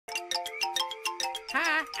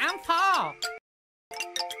Hi, I'm Paul.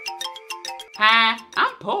 Hi,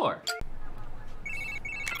 I'm poor.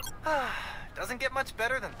 Doesn't get much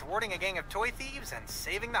better than thwarting a gang of toy thieves and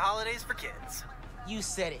saving the holidays for kids. You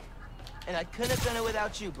said it. And I couldn't have done it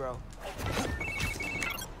without you, bro.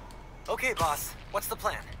 Okay, boss. What's the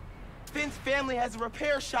plan? Finn's family has a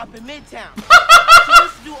repair shop in Midtown. She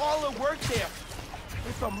used to do all her work there.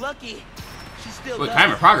 If I'm lucky, she still does.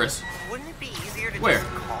 Time of progress. Wouldn't it be easier to Where? just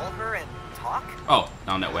call her and talk? Oh,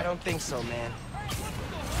 down that I way. don't think so, man.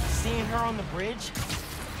 Seeing her on the bridge,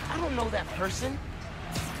 I don't know that person.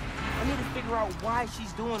 I need to figure out why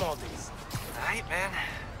she's doing all this. Alright, man.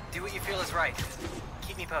 Do what you feel is right.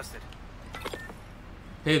 Keep me posted.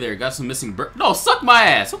 Hey there, got some missing birds. No, suck my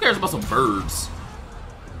ass. Who cares about some birds?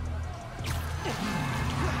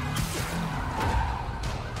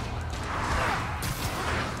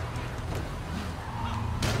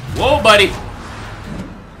 Whoa, buddy.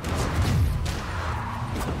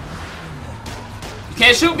 You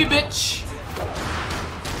can't shoot me, bitch.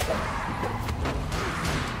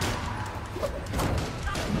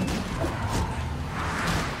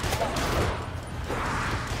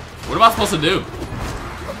 What am I supposed to do?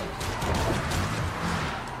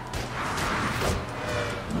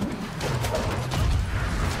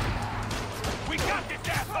 We got this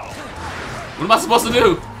asshole. What am I supposed to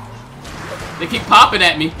do? They keep popping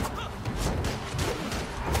at me.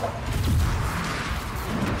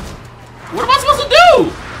 What am I supposed to do?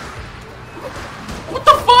 What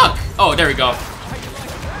the fuck? Oh, there we go.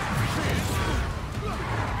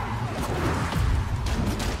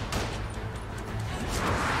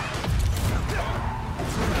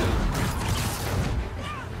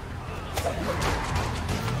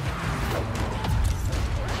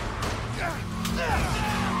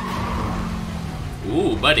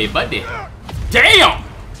 Ooh, buddy. Damn!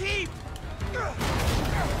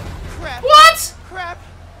 Crap. What? Crap.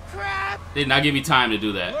 Did not give me time to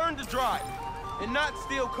do that. Learn to drive and not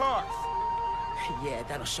steal cars. Yeah,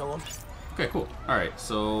 that'll show him. Okay, cool. Alright,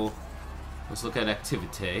 so let's look at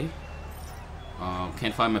activity.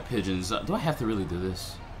 Can't find my pigeons. Do I have to really do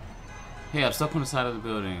this? Hey, I'm stuck on the side of the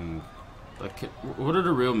building. Like, what are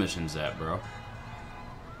the real missions at, bro?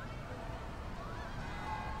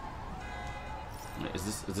 Is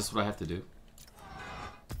this what I have to do?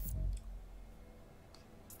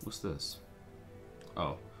 What's this?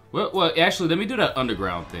 Oh. Well, actually, let me do that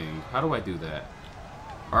underground thing. How do I do that?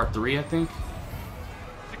 R3, I think?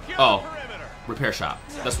 Oh. Repair shop.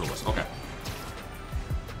 That's what it was. Okay.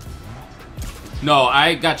 No,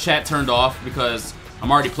 I got chat turned off because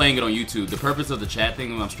I'm already playing it on YouTube. The purpose of the chat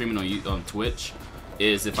thing when I'm streaming on Twitch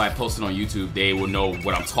is if I post it on YouTube, they will know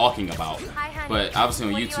what I'm talking about. But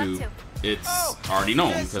obviously on YouTube, it's already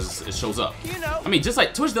known because it shows up. I mean, just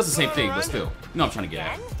like Twitch does the same thing, but still. You know what I'm trying to get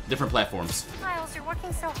at. Different platforms. Miles, you're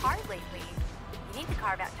working so hard lately. You need to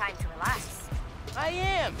carve out time to relax. I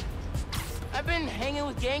am. I've been hanging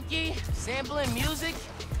with Genki, sampling music.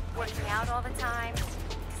 Working out all the time,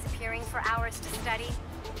 disappearing for hours to study.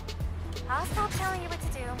 I'll stop telling you what to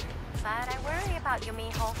do, but I worry about you,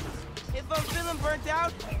 mijo. If I'm feeling burnt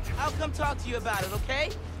out, I'll come talk to you about it,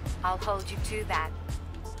 okay? I'll hold you to that.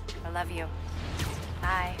 I love you.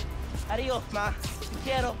 Bye. Adios, ma. Te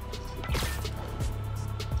quiero.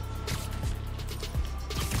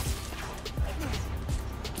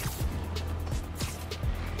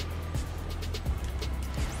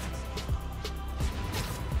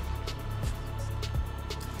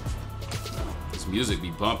 This music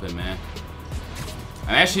be bumping, man.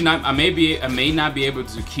 I'm actually not. I may not be able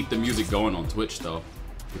to keep the music going on Twitch though,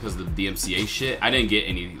 because of the DMCA shit. I didn't get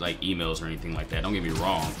any like emails or anything like that. Don't get me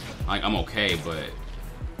wrong. Like, I'm okay, but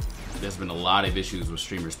there's been a lot of issues with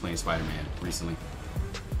streamers playing Spider-Man recently.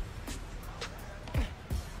 The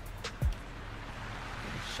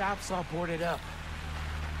shop's all boarded up.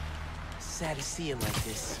 Sad to see it like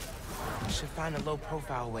this. Should find a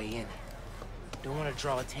low-profile way in. Don't want to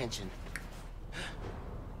draw attention.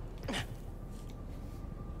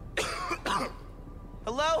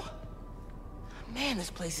 Hello? Man,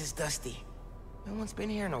 this place is dusty. No one's been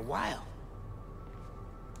here in a while.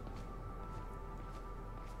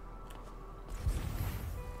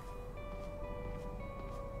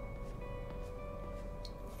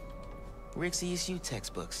 Rick's ESU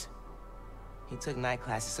textbooks. He took night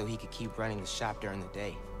classes so he could keep running the shop during the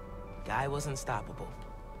day. Guy was unstoppable.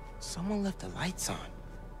 Someone left the lights on.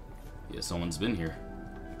 Yeah, someone's been here.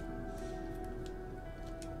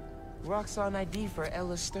 Rock's on ID for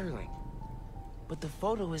Ella Sterling. But the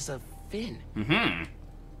photo is of Finn. Mm-hmm.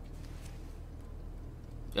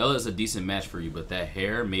 Ella is a decent match for you, but that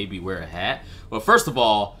hair, maybe wear a hat. Well, first of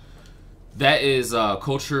all, that is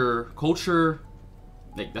culture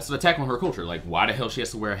Like, that's an attack on her culture. Like, why the hell she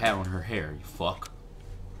has to wear a hat on her hair? You fuck.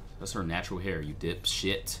 That's her natural hair, you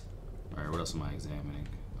dipshit. Alright, what else am I examining?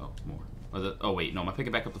 Oh, more. Oh, wait, no, am I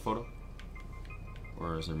picking back up the photo?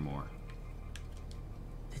 Or is there more?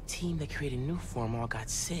 The team that created Newform all got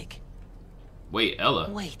sick. Wait, Ella.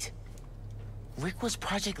 Wait. Rick was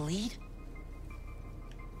project lead?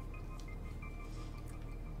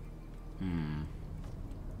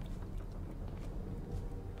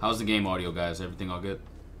 How's the game audio, guys? Everything all good?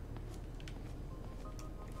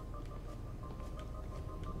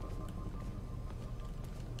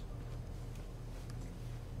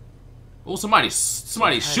 Oh, somebody's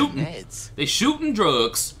shooting. They shooting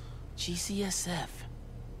drugs. GCSF.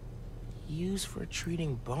 Used for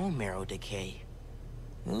treating bone marrow decay.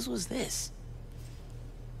 Whose was this?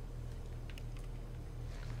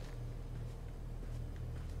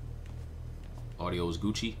 Audio is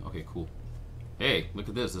Gucci. Okay, cool. Hey, look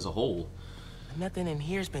at this. There's a hole. Nothing in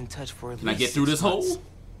here's been touched for at least Can I get through this hole?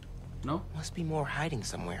 No? Must be more hiding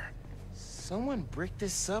somewhere. Someone bricked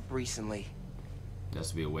this up recently. There has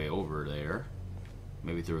to be a way over there.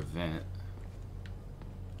 Maybe through a vent.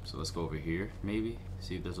 So let's go over here, maybe.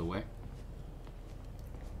 See if there's a way.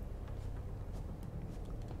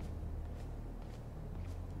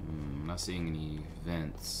 I'm not seeing any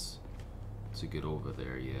vents to get over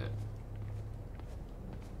there yet.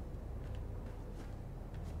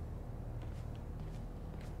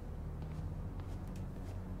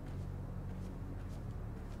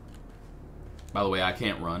 By the way, I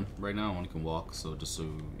can't run right now. I only can walk, so just so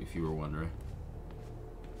if you were wondering.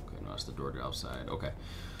 Okay, no, it's the door to outside. Okay.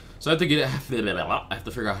 So I have to get I have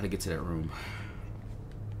to figure out how to get to that room.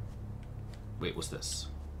 Wait, what's this?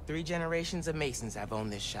 3 generations of Masons have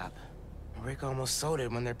owned this shop. Rick almost sold it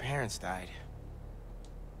when their parents died.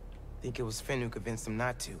 Think it was Finn who convinced them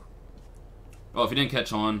not to. Oh, if you didn't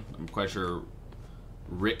catch on, I'm quite sure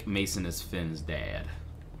Rick Mason is Finn's dad.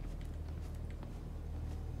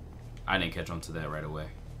 I didn't catch on to that right away.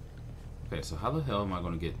 Okay, so how the hell am I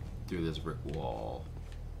going to get through this brick wall?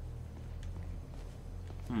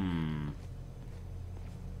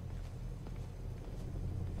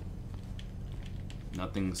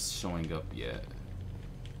 Nothing's showing up yet.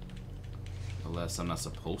 Unless I'm not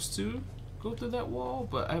supposed to go through that wall,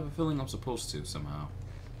 but I have a feeling I'm supposed to somehow.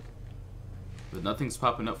 But nothing's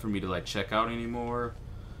popping up for me to like check out anymore.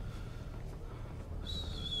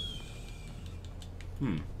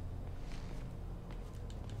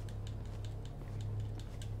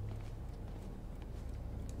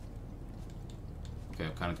 Okay,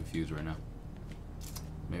 I'm kind of confused right now.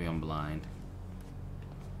 Maybe I'm blind.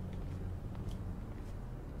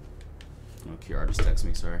 Oh, Kiara just texted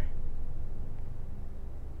me, sorry.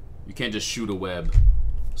 You can't just shoot a web,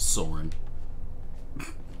 Soren.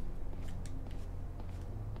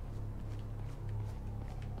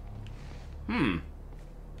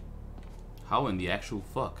 How in the actual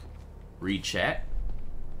fuck? Read chat?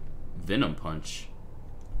 Venom Punch.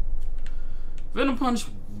 Venom Punch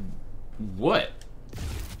what?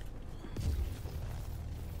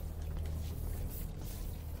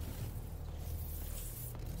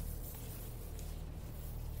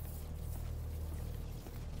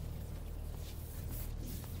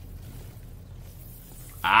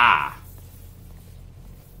 Ah.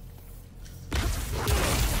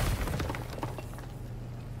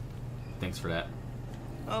 Thanks for that.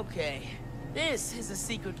 Okay, this is a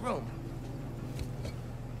secret room.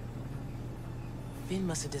 Finn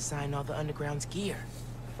must have designed all the Underground's gear.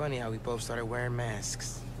 Funny how we both started wearing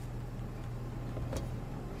masks.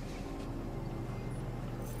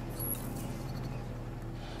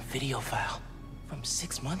 Video file from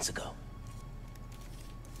 6 months ago.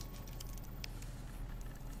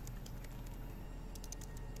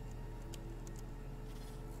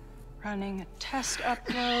 Running a test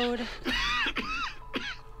upload.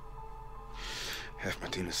 Half my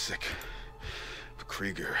team is sick. But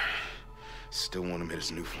Krieger still want him in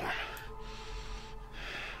his new form.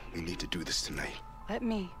 We need to do this tonight. Let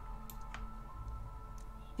me.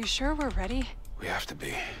 You sure we're ready? We have to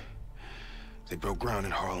be. They broke ground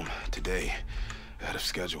in Harlem today, ahead of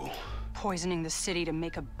schedule. Poisoning the city to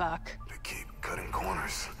make a buck. They keep cutting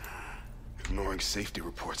corners, ignoring safety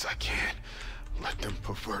reports. I can't let them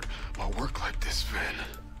pervert my work like this, Finn.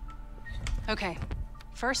 Okay,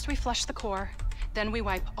 first we flush the core, then we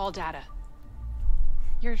wipe all data.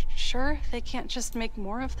 You're sure they can't just make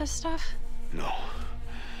more of this stuff? No.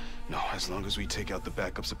 No, as long as we take out the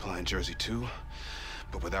backup supply in Jersey too.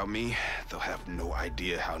 But without me, they'll have no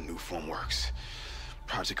idea how Newform works.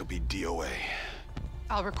 Project will be DOA.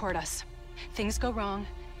 I'll record us. Things go wrong,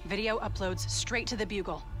 video uploads straight to the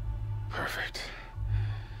Bugle. Perfect.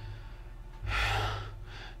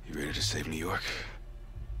 save New York?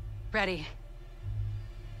 Ready.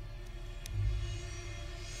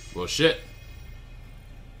 Well, shit.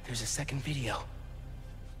 There's a second video.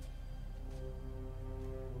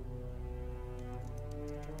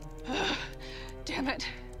 Damn it.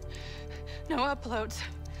 No uploads.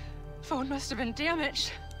 Phone must have been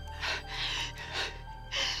damaged.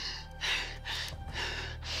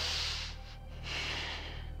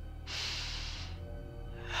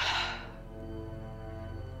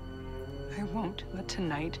 I won't let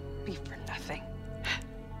tonight be for nothing.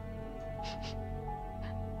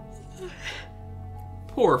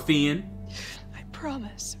 Poor Finn. I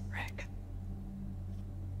promise, Rick.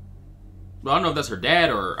 Well, I don't know if that's her dad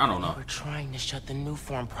or I don't know. We're trying to shut the New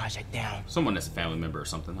Form project down. Someone that's a family member or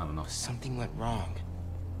something. I don't know. Something went wrong.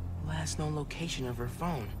 Last known location of her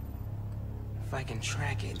phone. If I can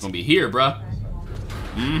track it. It's gonna be here, bruh.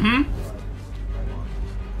 Mm-hmm.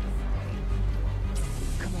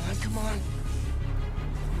 Come on, come on.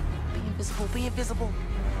 Be invisible, be invisible.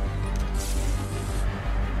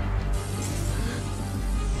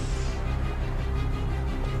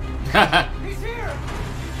 He's here!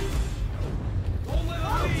 Don't let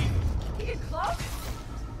him leave! He get close?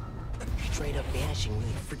 Straight up vanishing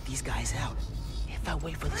really freak these guys out. If I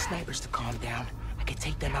wait for the snipers to calm down, I could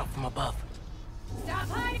take them out from above. Stop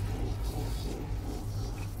hiding!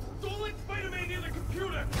 Don't let Spider-Man near the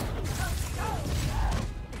computer!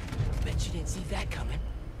 Bet you didn't see that coming.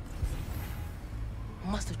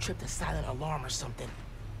 Must have tripped a silent alarm or something.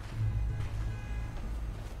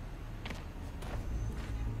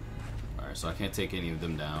 Alright, so I can't take any of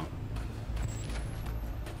them down.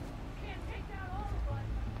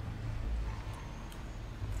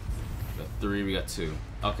 We got 3, we got 2.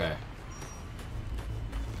 Okay.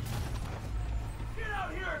 Get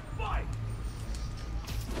out here and fight!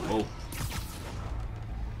 Oh.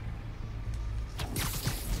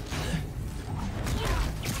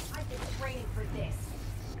 I've been training for this.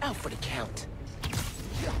 Out for the count.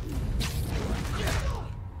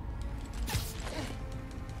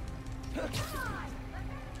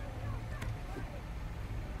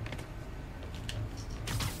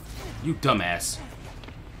 You dumbass.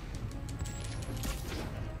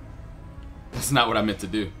 That's not what I meant to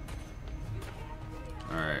do.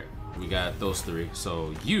 Alright, we got those 3.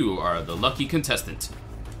 So you are the lucky contestant.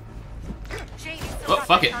 Oh,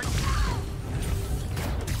 fuck it.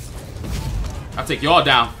 I'll take you all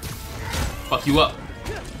down. Fuck you up.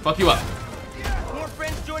 Fuck you up. More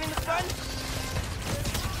friends joining the fun?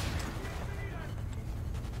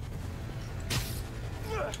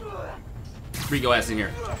 Bring your ass in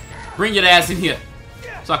here. Bring your ass in here.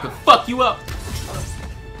 So I can fuck you up.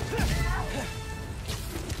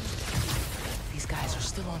 These guys are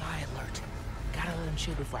still on high alert. Gotta let them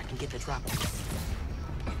chill before I can get the drop on them.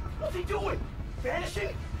 What's he doing?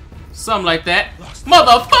 Vanishing? Something like that.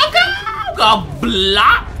 Motherfucker! Got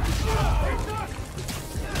block.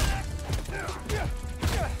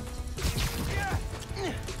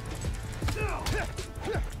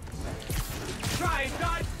 Try and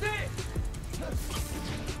dodge this!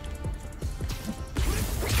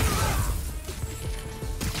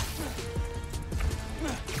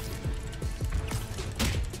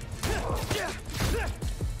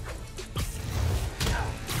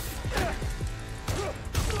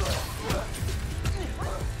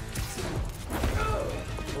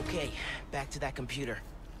 Okay, back to that computer.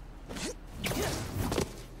 If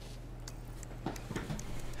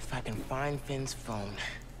I can find Finn's phone,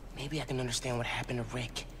 maybe I can understand what happened to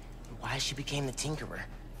Rick and why she became the Tinkerer.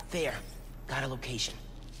 There, got a location.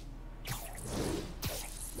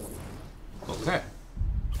 Okay.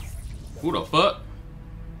 Who the fuck?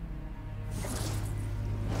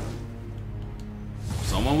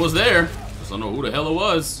 Someone was there. Just don't know who the hell it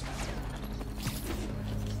was.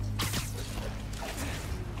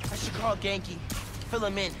 I should call Genki. Fill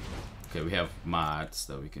him in. Okay, we have mods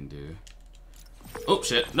that we can do. Oh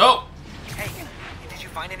shit! No. Hey, did you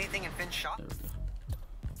find anything in Finn's shop? There we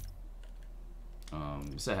go.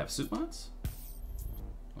 Does that have suit mods?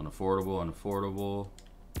 Unaffordable, unaffordable.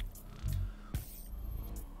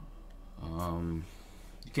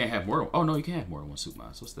 You can't have more than, oh no, you can have more than one suit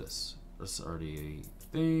mods. What's this? That's already a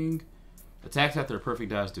thing. Attacks after a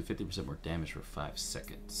perfect dodge do 50% more damage for 5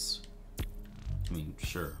 seconds. I mean,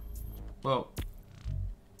 sure. Well,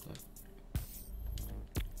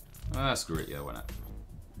 screw it. Yeah, why not?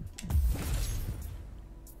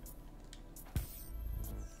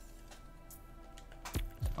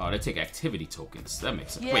 Oh, they take activity tokens. That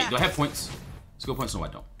makes sense. Yeah. Wait, do I have points? Skill points? No, I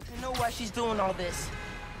don't. I know why she's doing all this.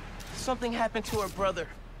 Something happened to her brother.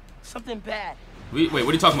 Something bad. Wait, what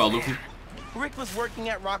are you talking about, Luffy? Rick was working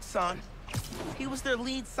at Roxxon. He was their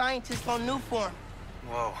lead scientist on Newform.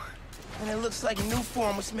 Whoa. And it looks like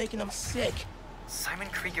Newform was making him sick. Simon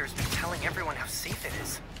Krieger's been telling everyone how safe it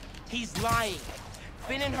is. He's lying.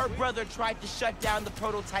 Finn and her brother tried to shut down the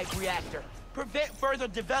prototype reactor. Prevent further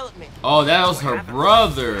development. Oh, that was her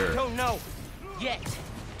brother. Don't know. Yet.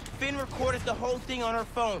 Finn recorded the whole thing on her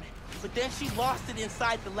phone, but then she lost it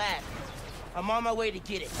inside the lab. I'm on my way to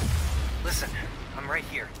get it. Listen, I'm right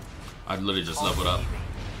here. I literally just leveled up.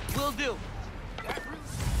 Will do.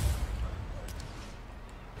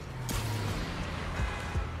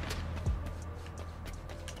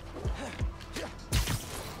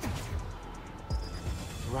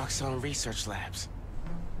 Roxxon Research Labs.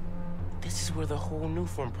 This is where the whole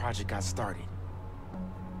Newform project got started.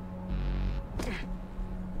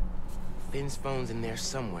 Finn's phone's in there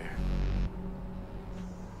somewhere.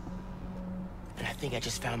 And I think I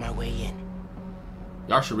just found my way in.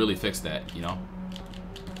 Y'all should really fix that, you know?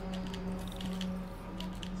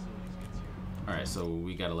 Alright, so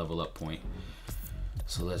we got a level up point.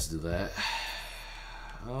 So let's do that.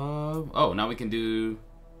 Oh, now we can do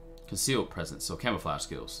concealed presence, so camouflage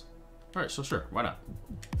skills. Alright, so sure, why not?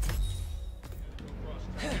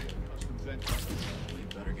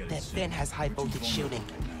 That vent has high voltage shielding.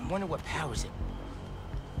 Wonder what powers it.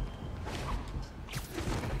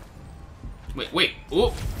 Wait,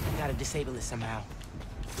 oh! Gotta disable it somehow.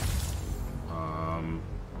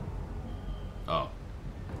 Oh.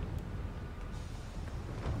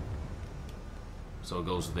 So it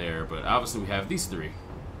goes there, but obviously we have these three.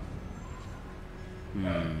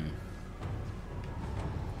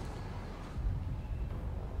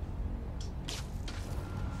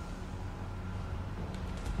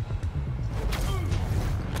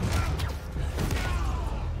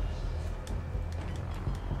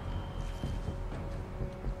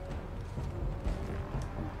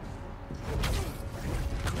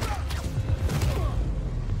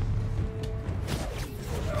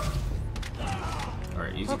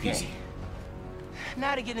 Easy peasy.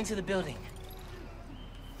 Now to get into the building.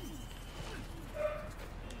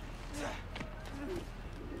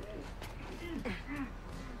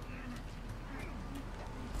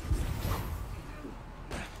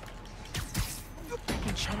 I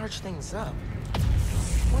can charge things up.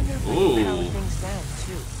 Wonder if I can power things down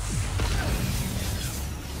too.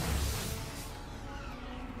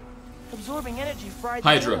 Absorbing energy fried the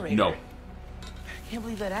Hydra, generator. no. Can't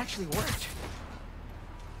believe that actually worked.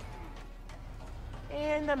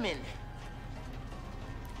 And I'm in.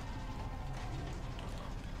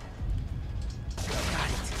 Got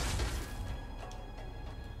it.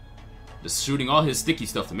 Just shooting all his sticky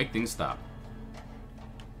stuff to make things stop.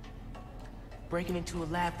 Breaking into a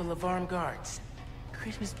lab full of armed guards.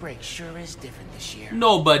 Christmas break sure is different this year.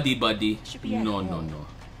 No, buddy. Should be at No, home, no, no.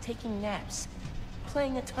 Taking naps,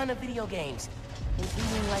 playing a ton of video games, and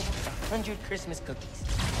eating like 100 Christmas cookies.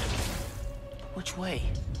 Which way?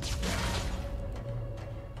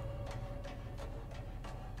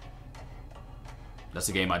 That's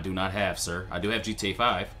a game I do not have, sir. I do have GTA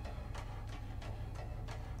 5.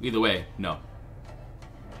 Either way, no.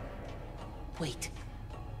 Wait, did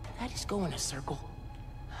I just go in a circle?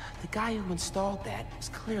 The guy who installed that is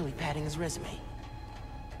clearly padding his resume.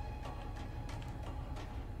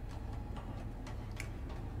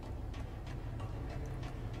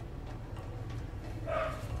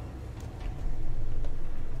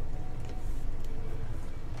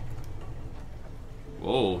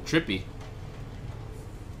 Whoa, trippy.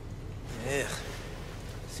 Ugh.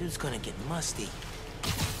 Suit's gonna get musty.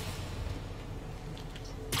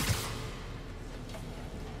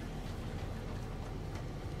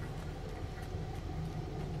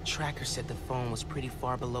 Tracker said the phone was pretty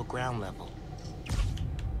far below ground level.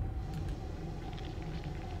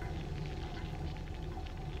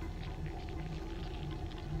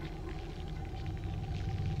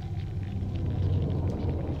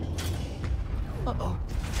 Uh-oh.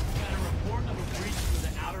 Got a report of a breach to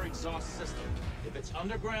the outer exhaust system. If it's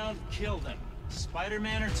underground, kill them.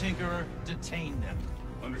 Spider-Man or Tinkerer, detain them.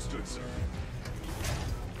 Understood, sir.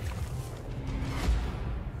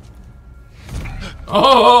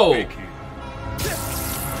 Oh! Hey, kid.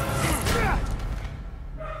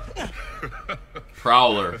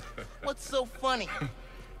 Prowler. What's so funny?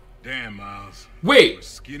 Damn, Miles. Wait!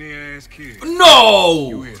 Skinny ass kid. You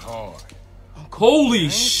No! hit hard. Holy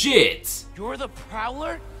shit! You're the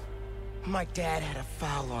Prowler? My dad had a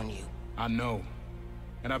foul on you. I know.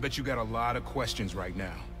 And I bet you got a lot of questions right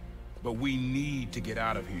now. But we need to get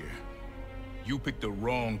out of here. You picked the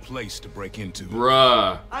wrong place to break into.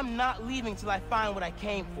 Bruh. I'm not leaving till I find what I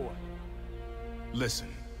came for. Listen,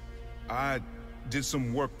 I did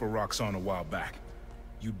some work for Roxxon a while back.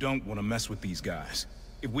 You don't want to mess with these guys.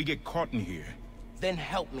 If we get caught in here... Then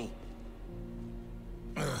help me.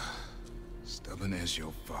 Stubborn as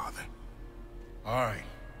your father. Alright,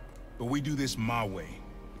 but we do this my way.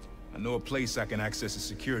 I know a place I can access a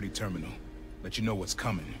security terminal. Let you know what's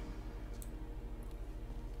coming.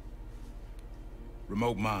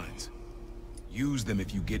 Remote mines. Use them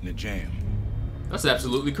if you get in a jam. That's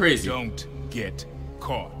absolutely crazy. Don't get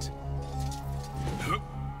caught.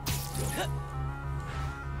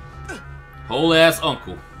 Whole ass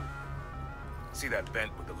uncle. See that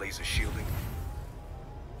vent with the laser shielding?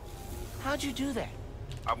 How'd you do that?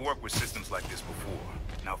 I've worked with systems like this before.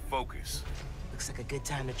 Now focus. Looks like a good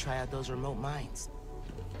time to try out those remote mines.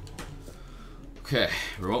 Okay,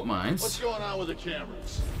 remote mines. What's going on with the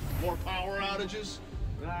cameras? More power outages?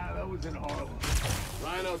 Nah, that was in Harlem.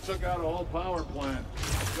 Rhino took out a whole power plant.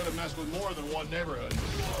 Could have messed with more than one neighborhood.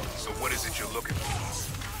 So what is it you're looking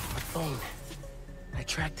for? A phone. I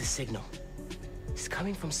tracked the signal. It's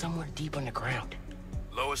coming from somewhere deep underground.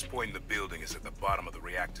 Lowest point in the building is at the bottom of the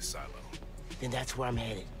reactor silo. Then that's where I'm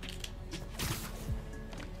headed.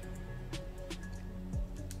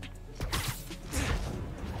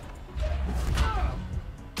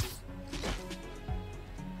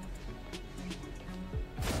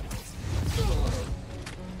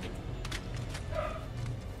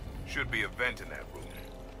 Should be a vent in that room.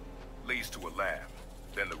 Leads to a lab,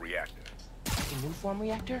 then the reactor. A new form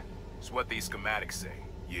reactor? It's what these schematics say,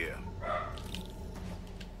 yeah.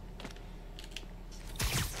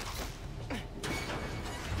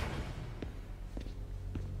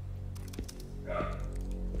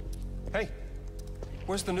 Hey,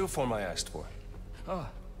 where's the new form I asked for?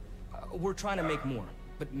 We're trying to make more,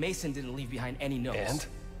 but Mason didn't leave behind any notes. And?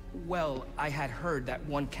 Well, I had heard that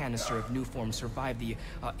one canister of new form survived the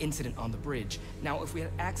incident on the bridge. Now, if we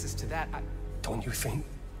had access to that, Don't you think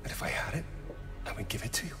that if I had it, I would give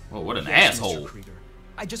it to you? Oh, what an Yes, asshole. Mr. Krieger.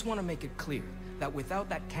 I just want to make it clear that without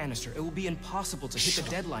that canister, it will be impossible to hit the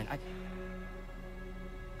deadline.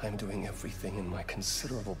 I'm doing everything in my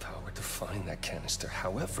considerable power to find that canister.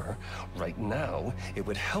 However, right now, it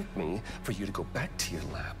would help me for you to go back to your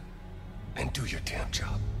lab and do your damn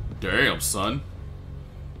job. Damn, son.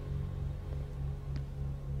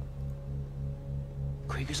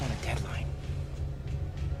 Krieger's on a deadline.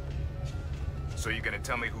 So you gonna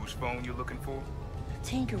tell me whose phone you're looking for?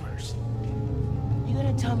 Tinkerers. You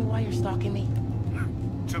gonna tell me why you're stalking me?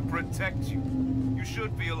 To protect you. You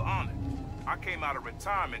should feel honored. I came out of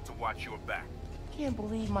retirement to watch your back. Can't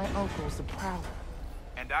believe my uncle's the prowler.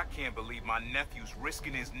 And I can't believe my nephew's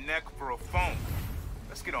risking his neck for a phone.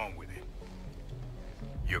 Let's get on with it.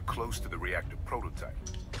 You're close to the reactor prototype.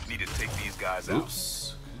 Need to take these guys out.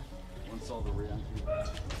 Oops. Once all the reactors...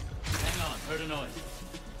 Hang on, heard a noise.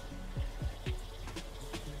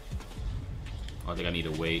 I think I need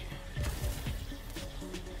to wait.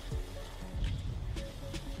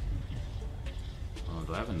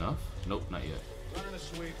 Do I have enough? Nope, not yet. Running a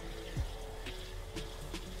sweep.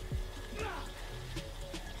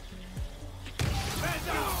 Man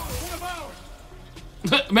down! One of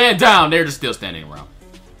ours! Man down! They're just still standing around.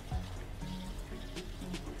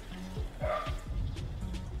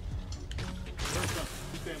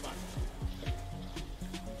 Stand by.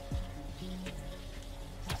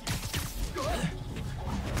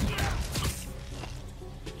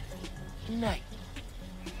 Night.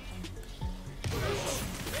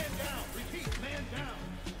 Man down! Repeat, man down!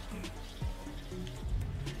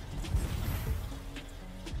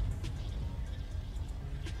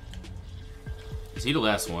 Is he the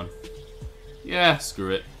last one? Yeah,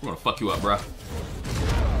 screw it. I'm gonna fuck you up, bruh.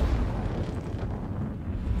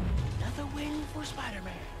 Another win for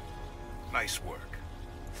Spider-Man. Nice work.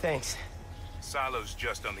 Thanks. Silo's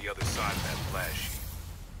just on the other side of that flash sheet.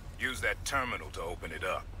 Use that terminal to open it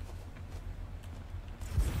up.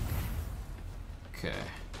 Okay.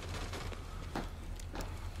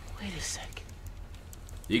 Wait a sec.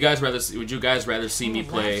 Would you guys rather see me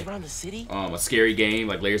play around the city? a scary game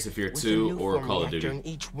like Layers of Fear 2 or Call of Duty in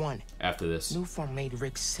each one. after this? New form made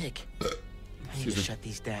Rick sick. I need Excuse to me. shut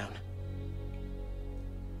these down.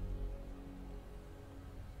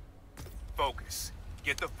 Focus.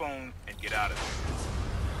 Get the phone and get out of there.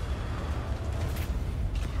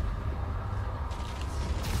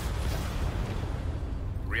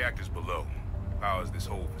 Reactors below. Powers this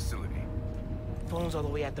whole facility. Phone's all the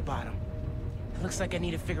way at the bottom. It looks like I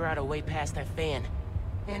need to figure out a way past that fan.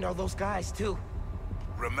 And all those guys, too.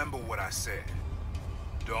 Remember what I said.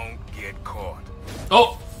 Don't get caught.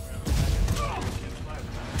 Oh!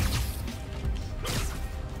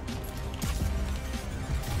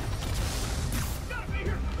 Gotta be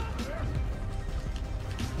here somewhere!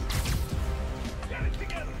 Got it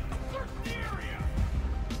together!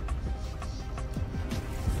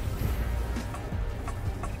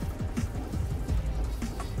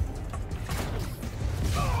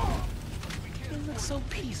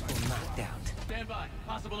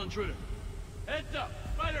 possible intruder. Heads up,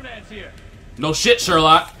 Spider-Man's here. No shit,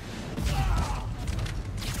 Sherlock.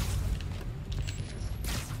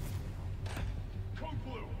 Code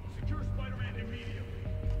Blue, secure Spider-Man immediately.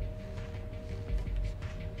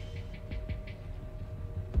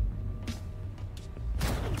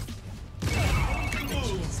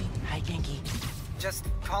 Hi, Genki. Just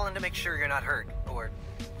calling to make sure you're not hurt, or,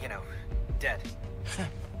 you know, dead.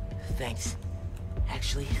 Thanks.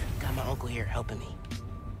 Actually, got my uncle here helping me.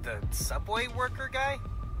 The subway worker guy?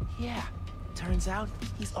 Yeah. Turns out,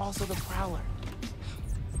 he's also the Prowler.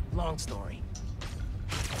 Long story.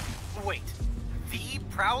 Wait, the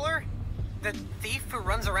Prowler? The thief who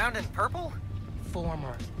runs around in purple?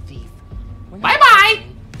 Former thief. Bye-bye!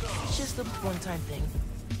 It's just a one-time thing.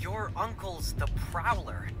 Your uncle's the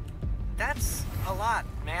Prowler. That's a lot,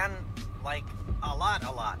 man. Like, a lot.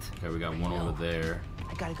 Okay, we got one over there.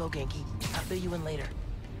 I gotta go, Genki. I'll fill you in later.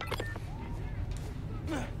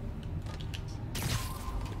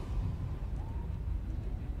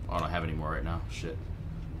 Oh, I don't have any more right now. Shit.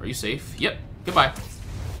 Are you safe? Yep. Goodbye.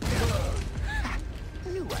 I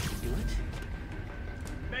knew I could do it.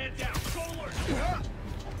 Man down, Solar!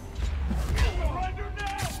 Surrender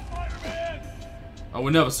now, Spider-Man! I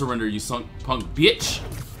will never surrender, you punk bitch.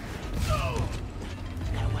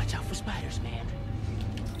 Gotta watch out for spiders, man.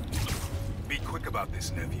 Be quick about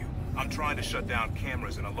this, nephew. I'm trying to shut down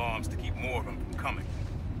cameras and alarms to keep more of them from coming.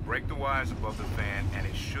 Break the wires above the fan and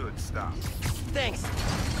it should stop. Thanks.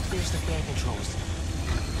 There's the fan controls.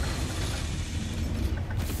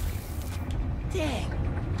 Dang.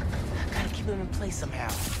 I gotta keep them in place somehow.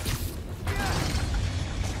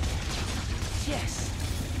 Yes.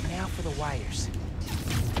 Now for the wires.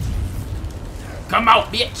 Come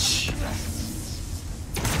out, bitch. Nice.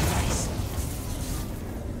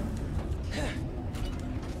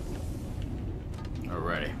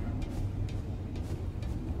 Alrighty.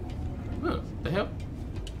 What the hell?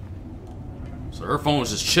 So her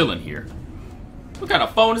phone's just chilling here. What kind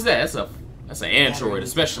of phone is that? That's an Android,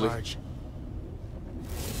 especially. Please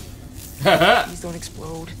don't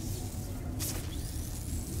explode.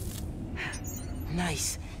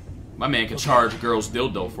 Nice. My man can charge girls'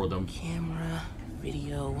 dildo for them. Camera,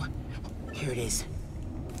 video. Here it is.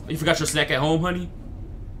 You forgot your snack at home, honey?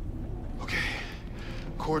 Okay.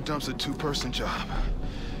 Core dump's a two-person job.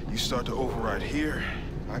 You start to override here.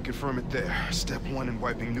 I confirm it there. Step 1 in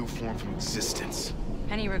wiping new form from existence.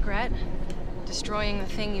 Any regret? Destroying the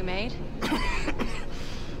thing you made?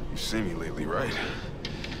 You've seen me lately, right?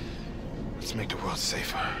 Let's make the world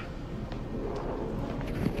safer.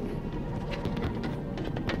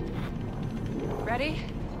 Ready?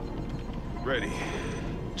 Ready.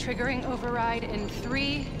 Triggering override in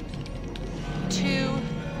 3, 2...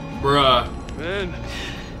 Bruh. Man.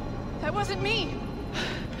 That wasn't me!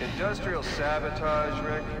 Industrial sabotage,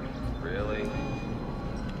 Rick? Really?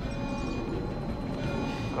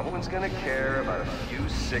 No one's gonna care about a few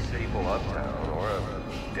sick people uptown or a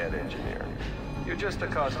dead engineer. You're just the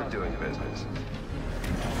cost of doing business.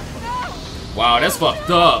 Wow, that's fucked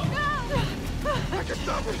up. I can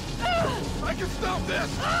stop it! I can stop this!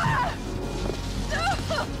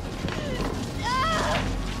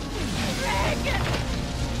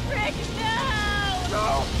 Rick, no!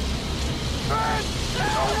 No! Man!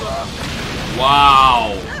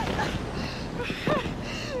 Wow.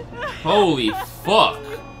 Holy fuck.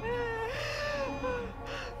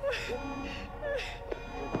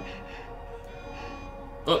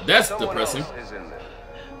 Oh, that's Someone depressing. else is in there.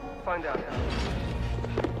 Find out how.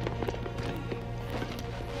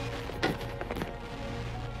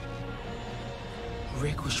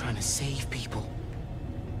 Rick was trying to save people.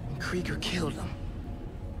 And Krieger killed him.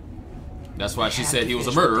 That's why she said he was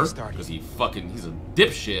a murderer, because he's a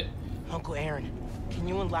dipshit. Uncle Aaron, can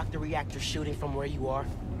you unlock the reactor shooting from where you are?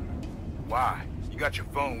 Why? You got your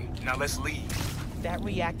phone. Now let's leave. That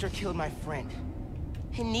reactor killed my friend.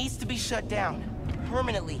 It needs to be shut down.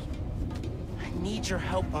 Permanently. I need your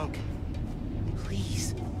help, Unc.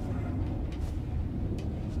 Please.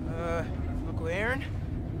 Uncle Aaron?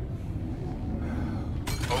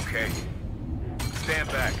 Okay. Stand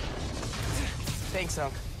back. Thanks,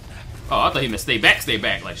 Unc. Oh, I thought he meant stay back,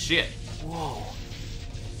 like shit. Whoa.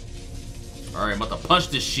 Alright, I'm about to punch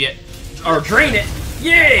this shit. Or drain it.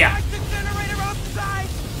 Yeah! Generator outside!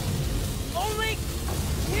 Only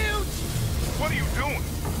huge! What are you doing?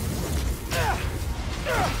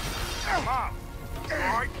 Come on.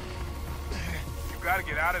 Alright? You gotta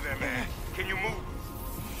get out of there, man. Can you move?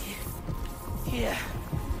 Yeah.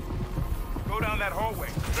 Go down that hallway.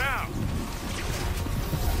 Down!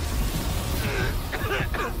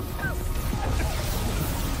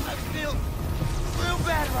 I feel real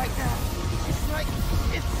bad right now. It's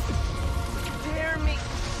like it's tearing me.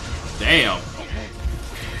 Damn.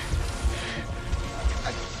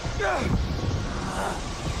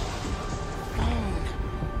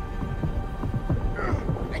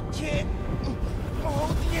 I can't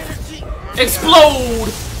hold the energy.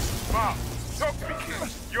 Explode! Mom, talk to me, kid.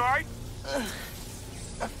 You alright?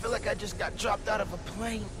 I feel like I just got dropped out of a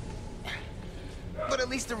plane. But at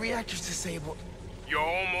least the reactor's disabled. You're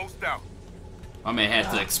almost out. My man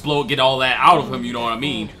had to explode, get all that out of him, you know what I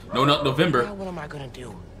mean? No Nut November. Now what am I gonna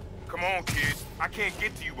do? Come on, kid. I can't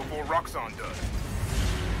get to you before Roxxon does.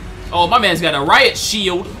 Oh, my man's got a riot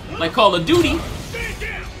shield, like Call of Duty. Stand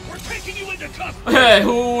down! We're taking you into custody! Hey,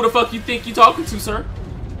 who the fuck you think you talking to, sir?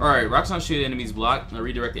 Alright, Roxxon shield enemies block. Now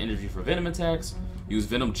redirect the energy for venom attacks. Use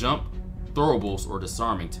venom jump, throwables, or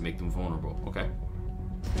disarming to make them vulnerable. Okay.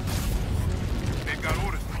 They've got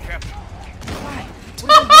orders from the captain. Why? What do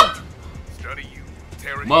you want? Study you.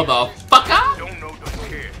 Terror. Motherfucker! Don't know, don't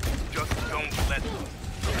care. Just don't let them.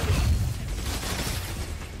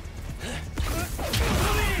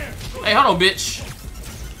 Hey, hold on, bitch.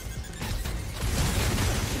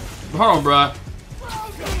 Hold on, bruh.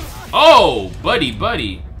 Oh,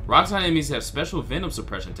 buddy. Roxxon enemies have special venom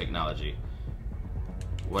suppression technology.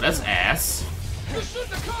 Well, that's ass. You shouldn't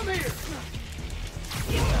have come here!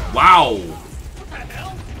 Wow. What the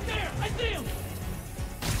hell? There! I see him!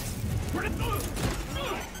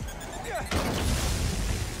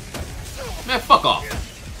 Man, fuck off.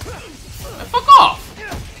 Man, fuck off.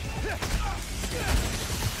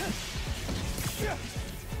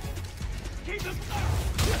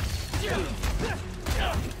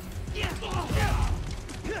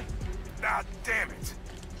 Ah, damn it.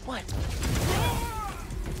 What?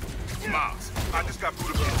 Miles, I just got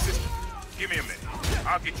booted from the system. Give me a minute.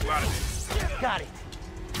 I'll get you out of this. Got it.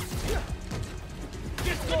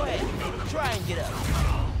 Just go ahead. Try and get up.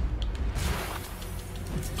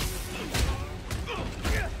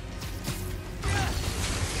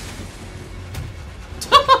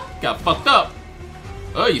 Got fucked up.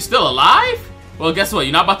 Oh, you still alive? Well, guess what?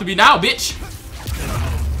 You're not about to be now, bitch.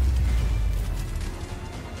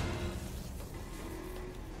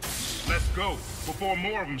 Let's go before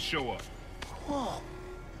more of them show up. Whoa.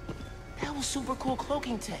 That was super cool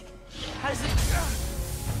cloaking tech. How does it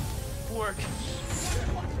work?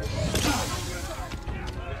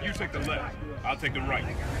 You take the left. I'll take the right.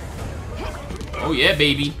 Oh, yeah,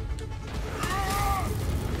 baby.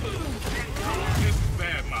 This is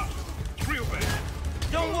bad, Miles. Real bad.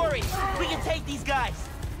 Don't worry. We can take these guys.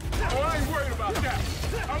 Oh, I ain't worried about that.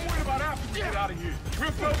 I'm worried about after we get out of here.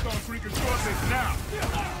 We're both on freaking short this now.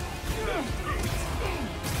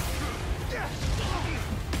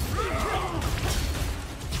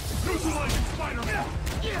 Neutralizing Spider-Man!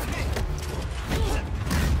 I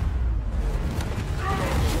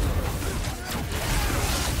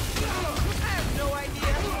have no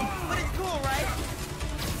idea, but it's cool, right?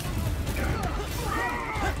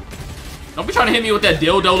 Don't be trying to hit me with that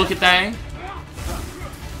dildo looking thing.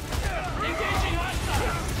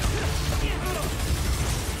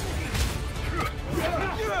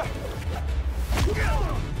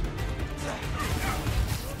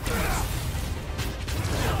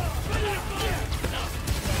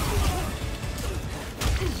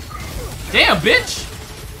 Damn, bitch!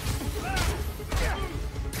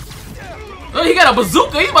 Oh, he got a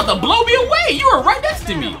bazooka. He's about to blow me away. You were right next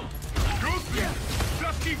to me.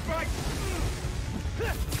 Just keep fighting.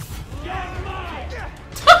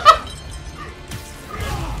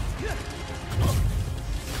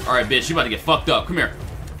 All right, bitch. You about to get fucked up. Come here.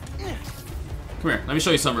 Come here. Let me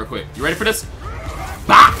show you something real quick. You ready for this?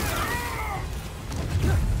 Bah!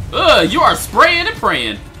 You are spraying and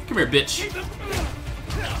praying. Come here, bitch.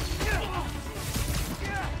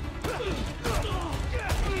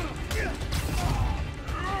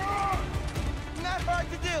 Not hard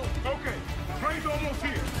to do. Okay, train's almost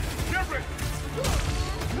here. Get ready.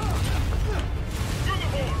 Through the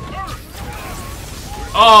hole. Hurry.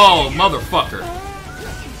 Oh, motherfucker.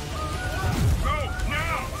 Go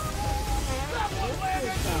now.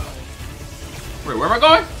 Wait, where am I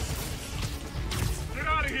going? Get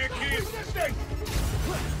out of here, kids.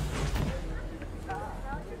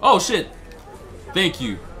 Oh, shit. Thank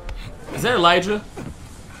you. Is that Elijah?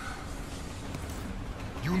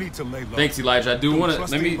 You need to lay low. Thanks, Elijah. I do want to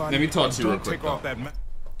let me talk to you real Don't quick. take off that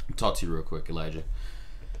Talk to you real quick, Elijah.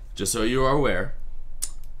 Just so you are aware,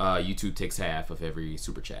 YouTube takes half of every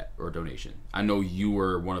super chat or donation. I know you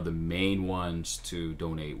were one of the main ones to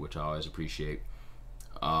donate, which I always appreciate.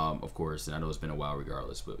 Of course, and I know it's been a while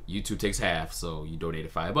regardless, but YouTube takes half. So you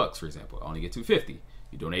donated $5, for example, I only get $2.50.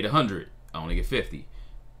 You donate 100, I only get 50.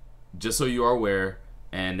 Just so you are aware,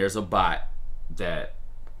 and there's a bot that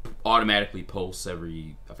automatically posts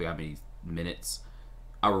every, I forgot how many minutes.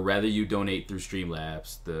 I would rather you donate through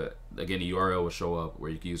Streamlabs. Again, the URL will show up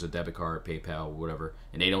where you can use a debit card, PayPal, whatever,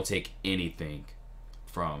 and they don't take anything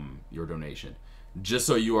from your donation. Just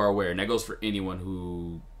so you are aware, and that goes for anyone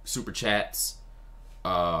who super chats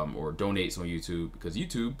or donates on YouTube, because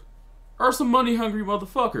YouTube are some money hungry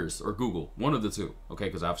motherfuckers, or Google, one of the two. Okay,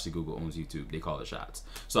 because obviously Google owns YouTube. They call it shots.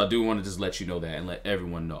 So I do want to just let you know that and let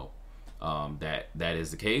everyone know that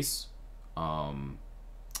is the case.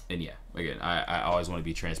 And yeah, again, I always want to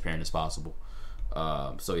be transparent as possible.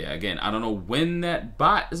 So yeah, again, I don't know when that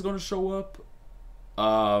bot is going to show up,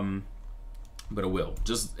 but it will.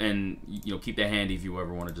 Just, and you know, keep that handy if you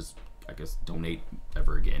ever want to just, I guess, donate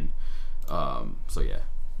ever again. So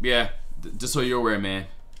yeah, just so you're aware, man.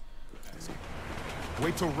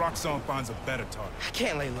 Wait till Roxxon finds a better target. I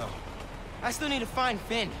can't lay low. I still need to find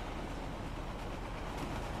Finn.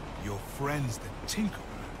 Your friend's the Tinkerer.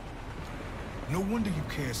 No wonder you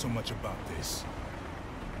care so much about this.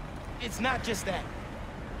 It's not just that.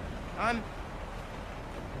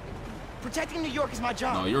 Protecting New York is my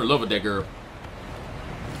job. No, you're in love with that girl.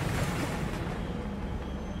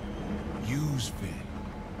 Use Finn.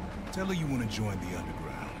 Tell her you want to join the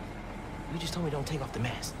underground. You just told me don't take off the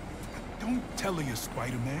mask. Don't tell her you're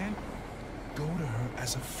Spider-Man. Go to her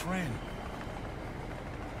as a friend.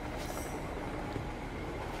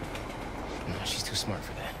 No, she's too smart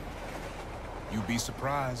for that. You'd be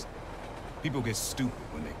surprised. People get stupid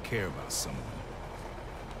when they care about someone.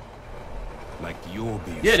 Like you're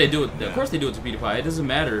being. Yeah, they do it. Of course they do it to Peter Pie. It doesn't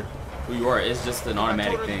matter who you are. It's just an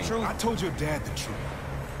automatic thing. I told your dad the truth.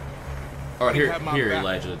 All right, here,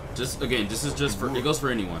 Elijah. Just again, this is just for, it goes for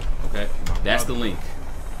anyone. Okay, that's the link.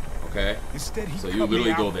 Okay. Instead, he so you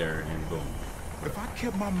literally go there and boom. If I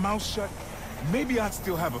kept my mouth shut, maybe I'd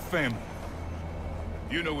still have a family.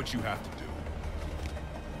 You know what you have to do.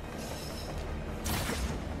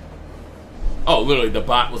 Oh, literally, the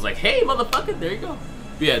bot was like, "Hey, motherfucker, there you go."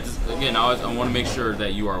 But yeah, just, again, I want to make sure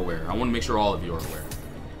that you are aware. I want to make sure all of you are aware.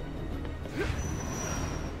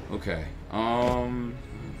 Okay. All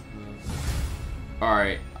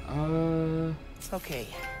right. Okay,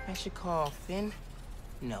 I should call Finn.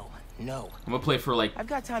 No. I'm gonna play for like I've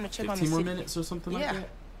got time to check 15 on the more city. minutes or something like that.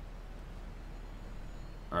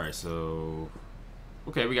 All right, so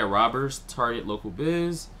okay, we got robbers, target local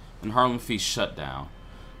biz, and Harlem Feast shutdown.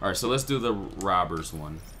 All right, so let's do the robbers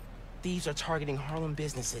one. Thieves are targeting Harlem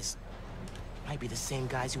businesses. Might be the same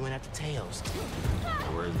guys who went after Tails.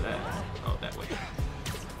 Where is that? Oh, that way.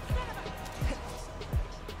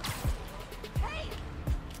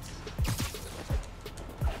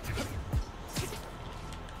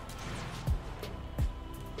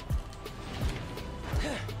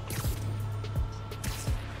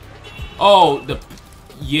 Oh,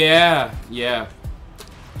 yeah.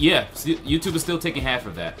 YouTube is still taking half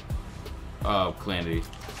of that calamity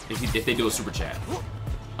if they do a super chat,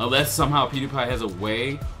 unless somehow PewDiePie has a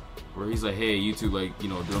way where he's like, hey, YouTube, like, you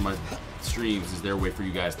know, during my streams, is there a way for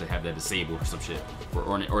you guys to have that disabled or some shit,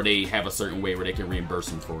 or they have a certain way where they can reimburse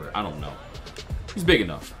him for it. I don't know. He's big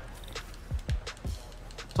enough.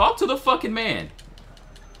 Talk to the fucking man.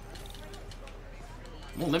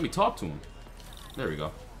 Won't let me talk to him. There we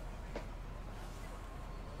go.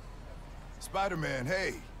 Spider-Man,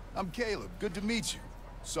 hey, I'm Caleb. Good to meet you.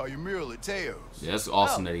 Saw your mural at Teo's. Yeah, that's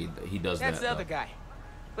awesome that he does that. That's the other guy,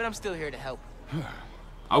 but I'm still here to help.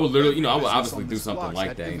 I would literally, you know, I would obviously do something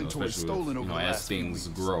like that, you know, especially with, you know, as things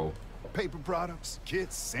grow. Paper products,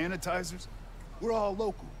 kits, sanitizers. We're all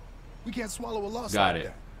local. We can't swallow a loss. Got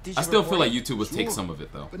it. I still feel like YouTube would take some of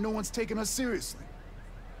it though. But no one's taking us seriously.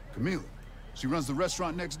 Camila, she runs the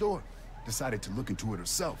restaurant next door. Decided to look into it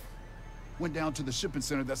herself. Went down to the shipping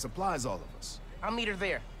center that supplies all of us. I'll meet her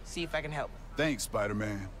there. See if I can help. Thanks,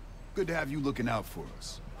 Spider-Man. Good to have you looking out for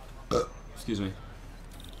us. Excuse me.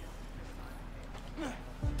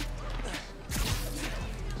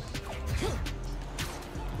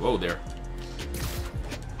 Whoa there.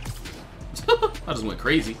 I just went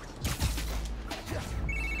crazy.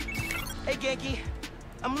 Hey, Genki.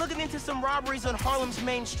 I'm looking into some robberies on Harlem's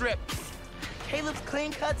main strip. Caleb's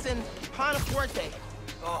Clean Cuts and Panaforte.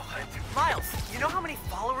 Oh, Miles, you know how many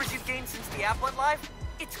followers you've gained since the app went live?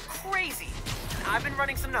 It's crazy. I've been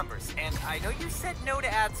running some numbers, and I know you said no to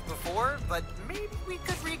ads before, but maybe we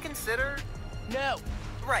could reconsider? No.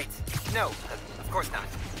 Right. No, of course not.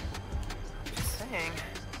 Just saying.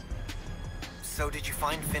 So did you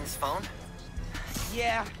find Finn's phone?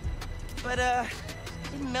 Yeah, but it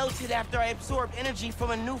melted after I absorbed energy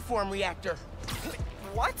from a new form reactor.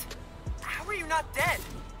 What? How are you not dead?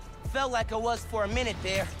 Felt like I was for a minute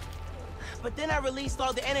there. but then I released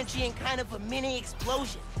all the energy in kind of a mini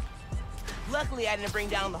explosion. Luckily, I didn't bring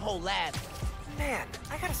down the whole lab. Man,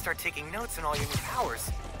 I gotta start taking notes on all your new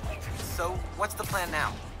powers. So, what's the plan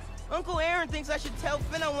now? Uncle Aaron thinks I should tell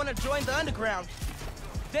Finn I want to join the underground.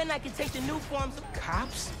 Then I can take the new forms of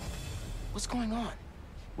cops. What's going on?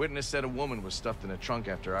 Witness said a woman was stuffed in a trunk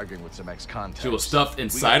after arguing with some ex-contacts. She was stuffed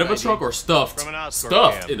inside of a trunk or stuffed in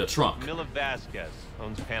a trunk? Camila Vasquez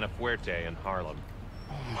owns Panafuerte in Harlem.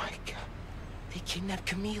 Oh my god. They kidnapped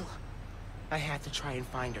Camila. I had to try and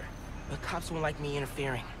find her, but cops won't like me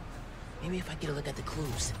interfering. Maybe if I get a look at the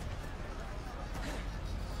clues.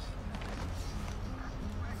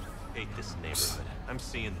 Hate this neighborhood. I'm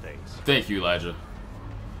seeing things. Thank you, Elijah.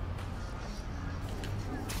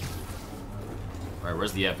 Alright,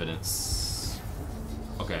 where's the evidence?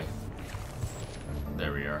 Okay.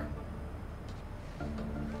 There we are.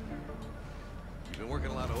 You've been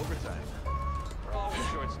working a lot of overtime. We're always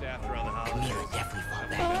short-staffed around the holidays. Camila definitely fought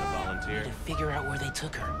Been back. a volunteer. Need to figure out where they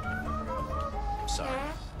took her. I'm sorry.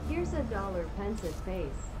 Here's $1 pensive face.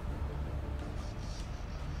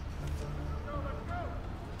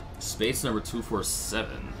 Space number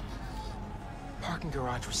 247. Parking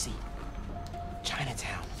garage receipt.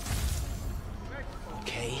 Chinatown.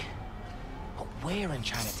 Okay. But where in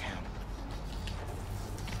Chinatown?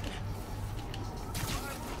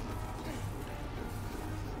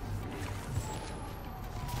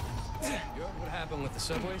 You heard what happened with the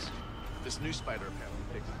subways? This new spider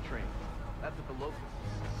apparently takes the train. That's at the local.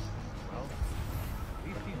 Well, at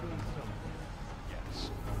least he's doing something. Yes.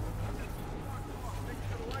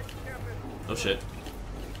 Oh shit.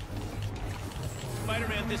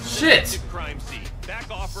 Spider-Man, this is Shit! an active crime scene. Back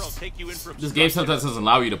off or I'll take you in for This game sometimes doesn't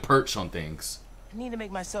allow you to perch on things. I need to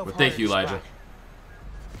make myself But thank you, harder to Elijah.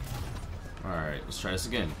 Alright, let's try this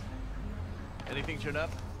again. Anything turn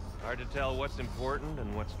up? Hard to tell what's important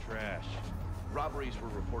and what's trash. Robberies were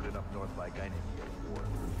reported up north by a guy named Ward.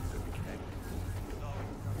 Could be connected.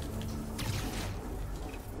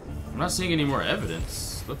 I'm not seeing any more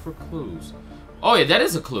evidence. Look for clues. Oh yeah, that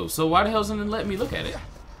is a clue. So why the hell isn't it letting me look at it?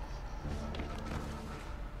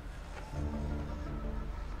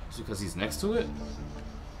 Is it because he's next to it?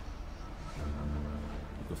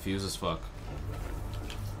 I'm confused as fuck.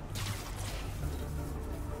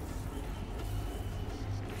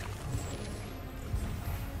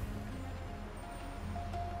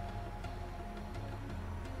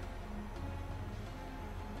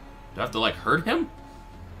 Do I have to like hurt him?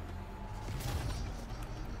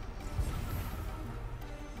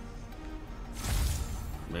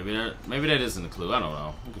 Maybe that isn't a clue. I don't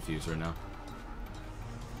know. I'm confused right now.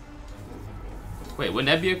 Wait, wouldn't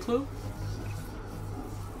that be a clue?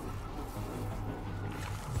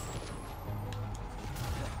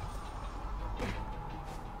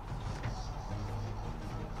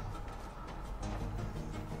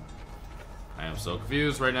 I am so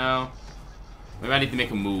confused right now. Maybe I need to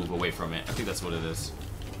make a move away from it. I think that's what it is.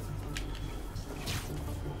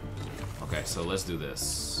 Okay, so let's do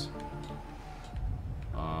this.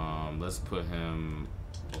 Let's put him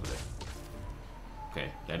over there.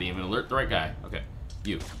 Okay, that didn't even alert the right guy. Okay,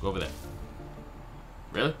 you, go over there.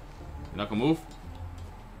 Really? You're not gonna move?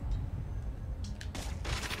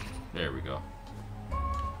 There we go.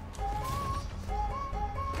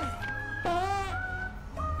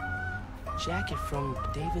 Jacket from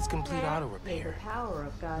David's Complete Auto Repair. Power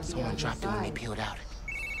of God. Someone dropped it when they peeled out.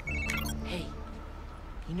 Hey,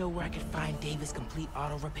 you know where I could find David's Complete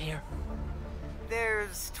Auto Repair?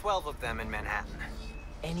 There's 12 of them in Manhattan.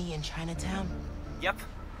 Any in Chinatown? Yep.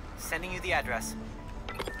 Sending you the address.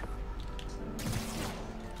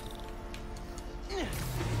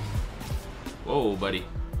 Whoa, buddy.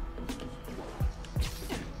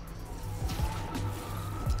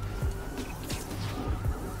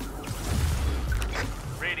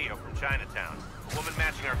 Radio from Chinatown. A woman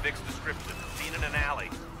matching our Vic's description. Seen in an alley.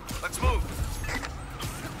 Let's move.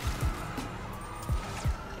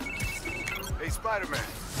 Hey, Spider-Man.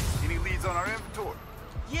 Any leads on our inventory?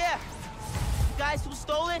 Yeah. The guys who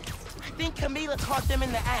stole it, I think Camila caught them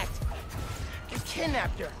in the act. They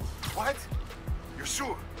kidnapped her. What? You're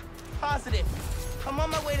sure? Positive. I'm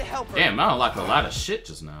on my way to help her. Damn, I unlocked a lot of shit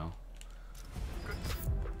just now.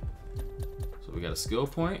 So we got a skill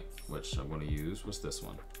point, which I'm going to use. What's this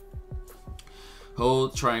one?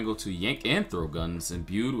 Hold triangle to yank and throw guns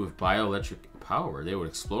imbued with bioelectric power. They would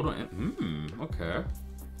explode on... okay.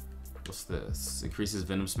 What's this? Increases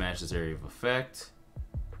Venom Smash's area of effect,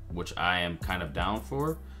 which I am kind of down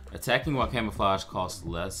for. Attacking while camouflage costs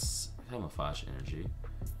less camouflage energy.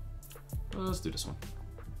 Well, let's do this one.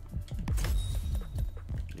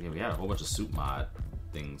 Yeah, we had a whole bunch of suit mod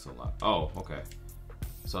things a lot. Oh, okay.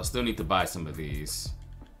 So I still need to buy some of these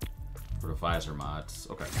for the visor mods.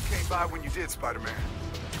 Okay. You came by when you did, Spider-Man.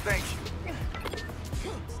 Thank you.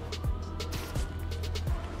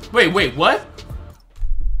 Wait, what?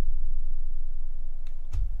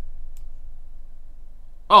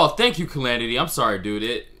 Oh, thank you, Calamity. I'm sorry,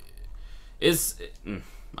 dude.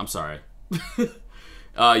 I'm sorry.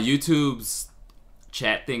 YouTube's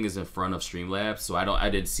chat thing is in front of Streamlabs, so I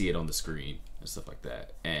didn't see it on the screen and stuff like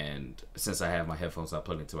that. And since I have my headphones not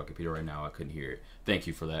plugged into my computer right now, I couldn't hear it. Thank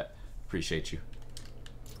you for that. Appreciate you.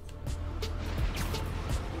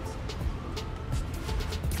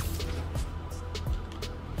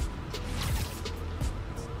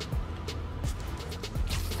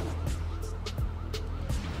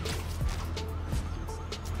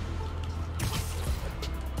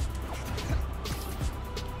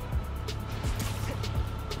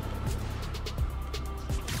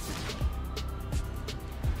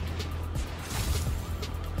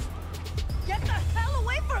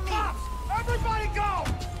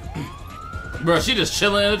 Bro, she just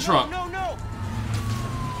chilling in the trunk. No.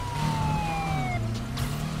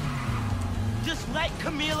 Just let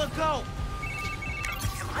Camila go.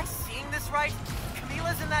 Am I seeing this right?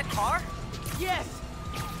 Camila's in that car? Yes.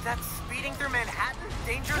 That's speeding through Manhattan,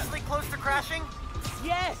 dangerously close to crashing?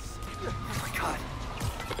 Yes. Oh my god.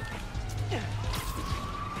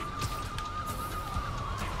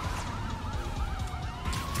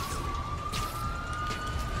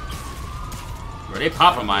 Bro, they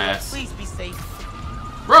popping my ass. Please be safe.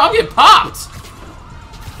 Bro, I'm getting popped.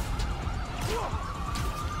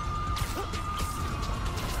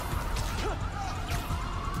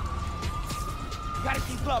 You gotta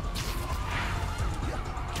keep up.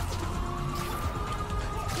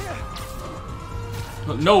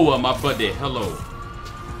 Noah, my buddy. Hello.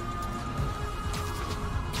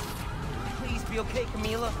 Please be okay,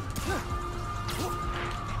 Camila.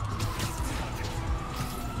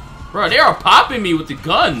 Bro, they are popping me with the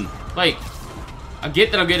gun. Like, I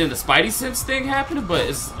get that I'm getting the Spidey sense thing happening, but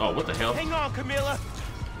it's... Oh, what the hell? Hang on, Camila.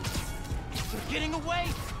 They're getting away.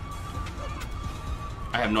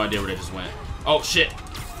 I have no idea where they just went. Oh, shit.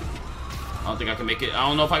 I don't think I can make it. I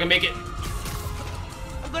don't know if I can make it.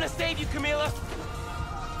 I'm gonna save you, Camila.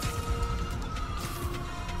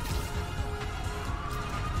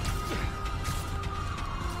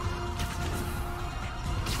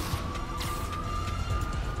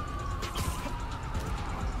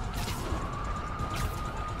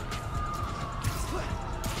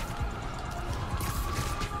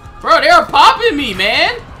 Bro, they are popping me,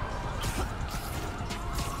 man.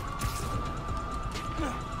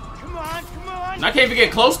 Come on. And I can't even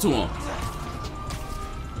get close to them.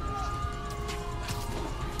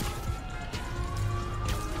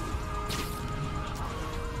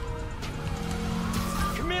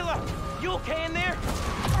 Camila, you okay in there?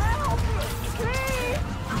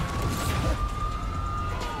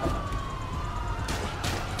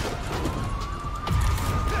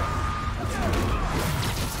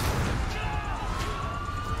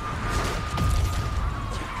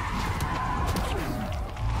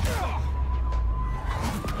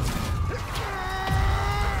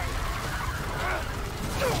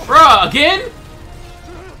 Bruh, again?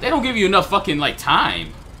 They don't give you enough fucking, like,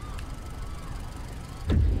 time.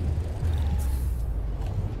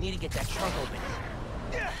 Need to get that trunk open.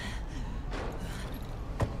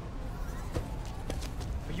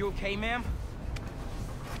 Are you okay, ma'am?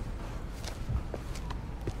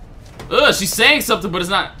 Ugh, she's saying something, but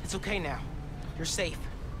it's not. It's okay now. You're safe.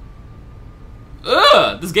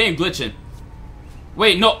 Ugh, this game glitching.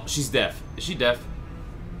 Wait, no, she's deaf. Is she deaf?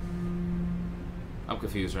 I'm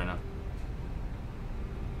confused right now.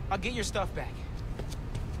 I'll get your stuff back.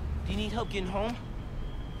 Do you need help getting home?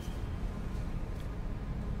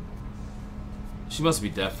 She must be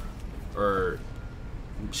deaf. Or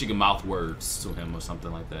she can mouth words to him or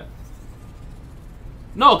something like that.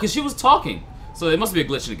 No, because she was talking. So it must be a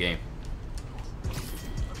glitch in the game.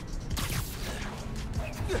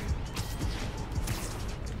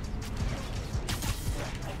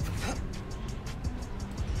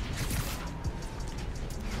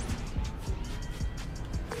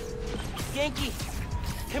 Yankee,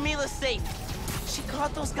 Camila's safe. She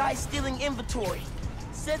caught those guys stealing inventory.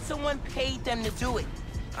 Said someone paid them to do it.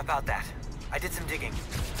 About that, I did some digging.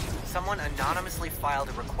 Someone anonymously filed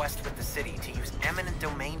a request with the city to use eminent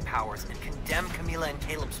domain powers and condemn Camila and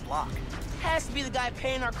Caleb's block. Has to be the guy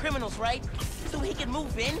paying our criminals, right? So he can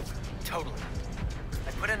move in? Totally.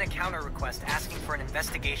 I put in a counter request asking for an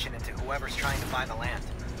investigation into whoever's trying to buy the land.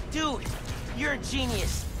 Dude, you're a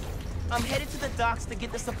genius. I'm headed to the docks to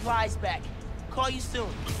get the supplies back. Call you soon.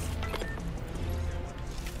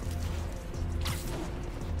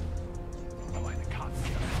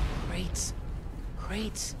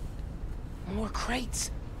 Crates. More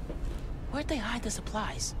crates. Where'd they hide the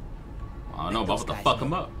supplies? I don't know, but what the fuck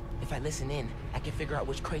them up? If I listen in, I can figure out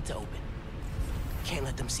which crate to open. Can't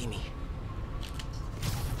let them see me.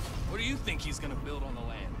 What do you think he's gonna build on the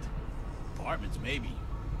land? Apartments, maybe.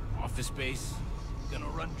 Office space? Gonna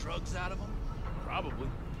run drugs out of them? Probably.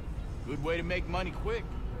 Good way to make money quick.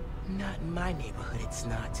 Not in my neighborhood, it's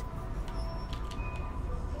not.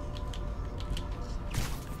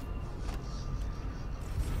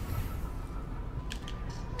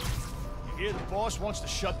 You hear the boss wants to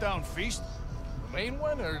shut down Feast? The main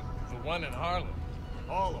one or the one in Harlem?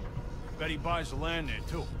 All of them. Bet he buys the land there,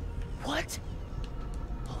 too. What?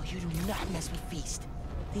 Oh, you do not mess with Feast.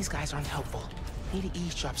 These guys aren't helpful. Need to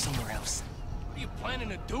eavesdrop somewhere else. What are you planning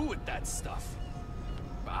to do with that stuff?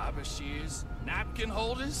 Barber shears? Napkin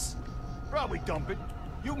holders? Probably dump it.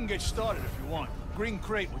 You can get started if you want. Green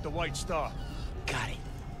crate with the white star. Got it.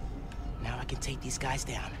 Now I can take these guys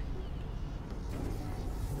down.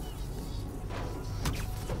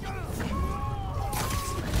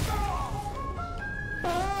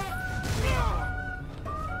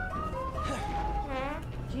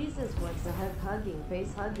 Jesus wants a hugging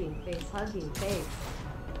face, hugging face, hugging face.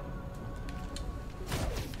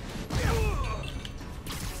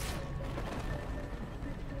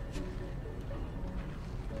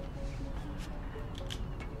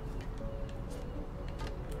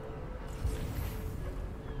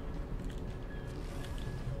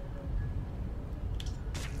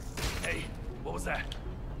 Hey, what was that?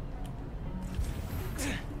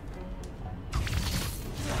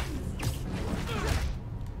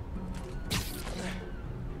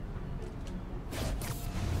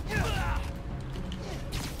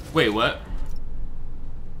 Wait, what?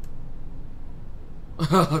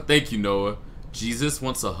 Thank you, Noah. Jesus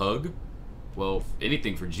wants a hug? Well,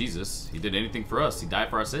 anything for Jesus. He did anything for us. He died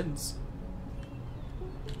for our sins.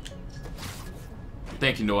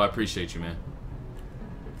 Thank you, Noah. I appreciate you, man.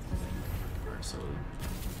 So,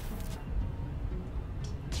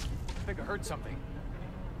 I think I heard something.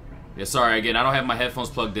 yeah, sorry again. I don't have my headphones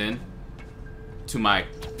plugged in to my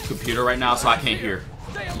computer right now, so I can't hear.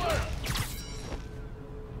 Stay alert!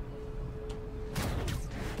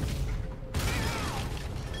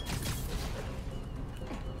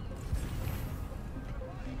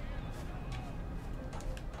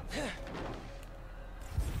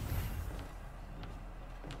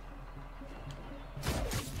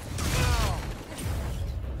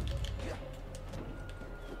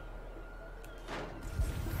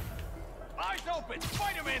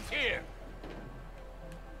 Spider-Man's here!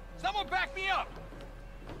 Someone back me up!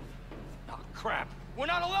 Oh, crap! We're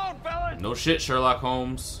not alone, fellas! No shit, Sherlock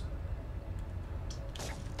Holmes.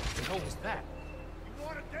 What the hell was that? You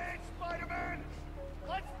want to dance, Spider-Man?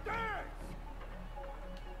 Let's dance!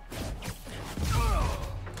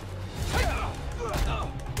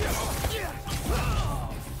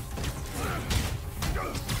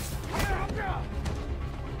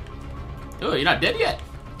 Oh, you're not dead yet.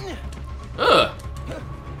 Ugh.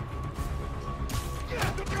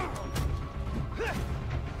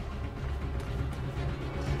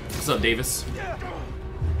 What's up, Davis?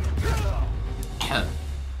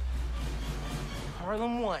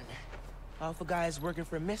 Harlem 1. Alpha guys working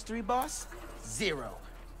for mystery boss? 0.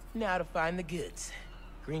 Now to find the goods.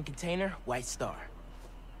 Green container, white star.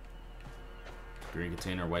 Green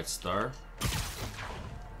container, white star.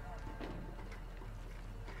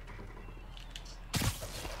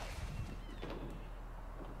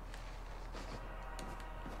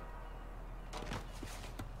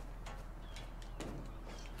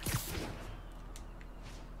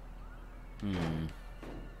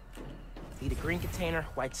 Need a green container,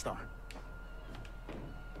 white star.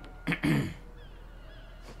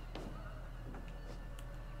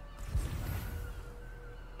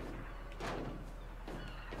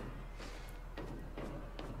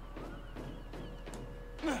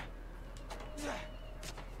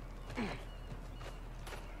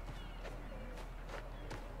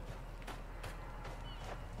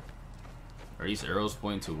 Are these arrows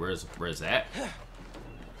pointing to where's that?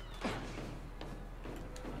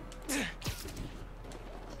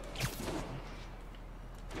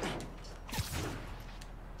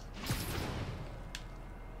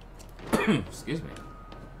 Excuse me.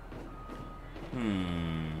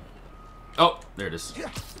 Oh, there it is.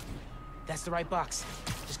 That's the right box.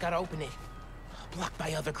 Just gotta open it. Blocked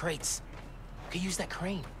by other crates. Could use that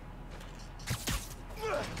crane.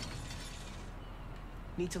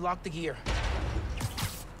 Need to lock the gear.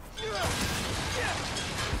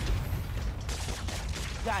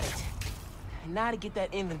 Got it. Now to get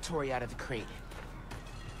that inventory out of the crate.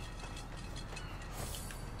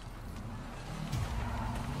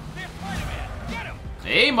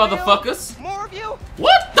 Hey, motherfuckers. More of you?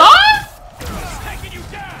 What the? Taking you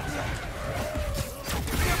down.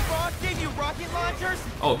 Your boss gave you rocket launchers?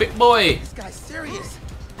 Oh, big boy. This guy's serious.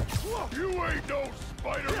 You ain't no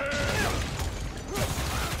Spider-Man.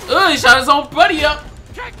 He shot his own buddy up.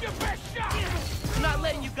 Take your best shot. I'm not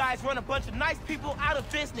letting you guys run a bunch of nice people out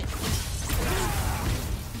of business.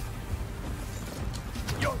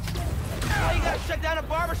 Yo. Why you gotta shut down a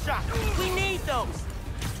barbershop? We need those.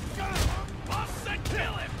 Bust and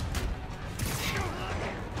kill him.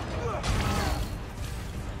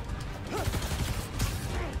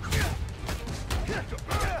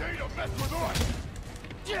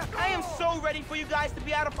 I am so ready for you guys to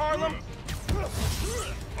be out of Harlem.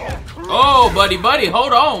 Oh, buddy,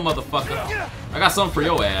 hold on, motherfucker. I got something for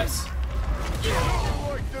your ass.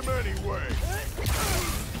 Like them anyway.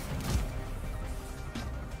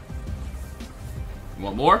 You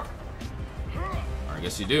want more? I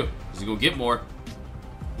guess you do, because you're gonna get more.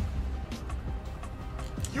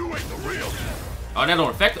 You ain't the real. Oh, that don't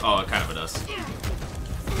affect. Oh, it kind of does.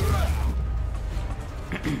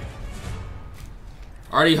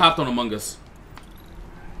 Already hopped on Among Us.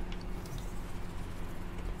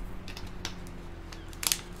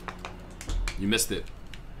 You missed it.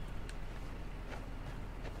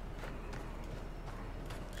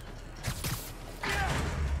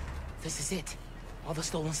 This is it. All the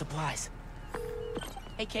stolen supplies.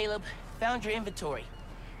 Hey, Caleb. Found your inventory.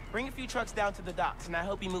 Bring a few trucks down to the docks, and I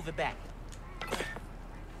hope you move it back.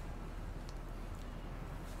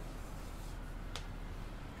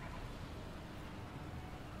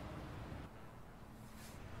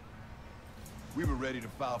 We were ready to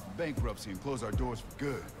file for bankruptcy and close our doors for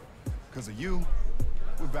good. Because of you,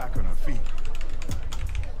 we're back on our feet.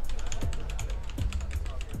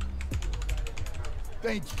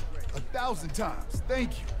 Thank you. 1,000 times.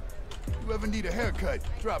 Thank you. You ever need a haircut,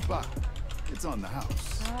 drop by. It's on the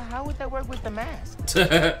house. How would that work with the mask?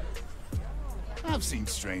 I've seen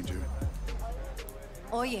stranger.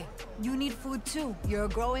 Oye, you need food too. You're a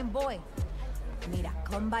growing boy. Mira,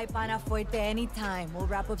 come by Pana Fuerte anytime. We'll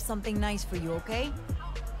wrap up something nice for you, okay?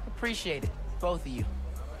 Appreciate it, both of you.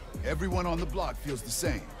 Everyone on the block feels the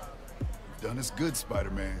same. You've done us good,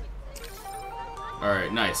 Spider-Man.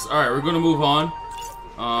 Alright, nice. Alright, we're gonna move on.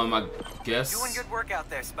 I guess Doing good work out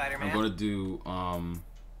there, Spider-Man. I'm gonna do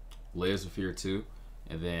Layers of Fear 2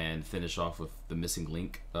 and then finish off with the Missing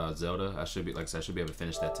Link, Zelda. I should be, like I said, I should be able to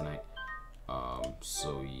finish that tonight.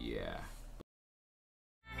 So yeah.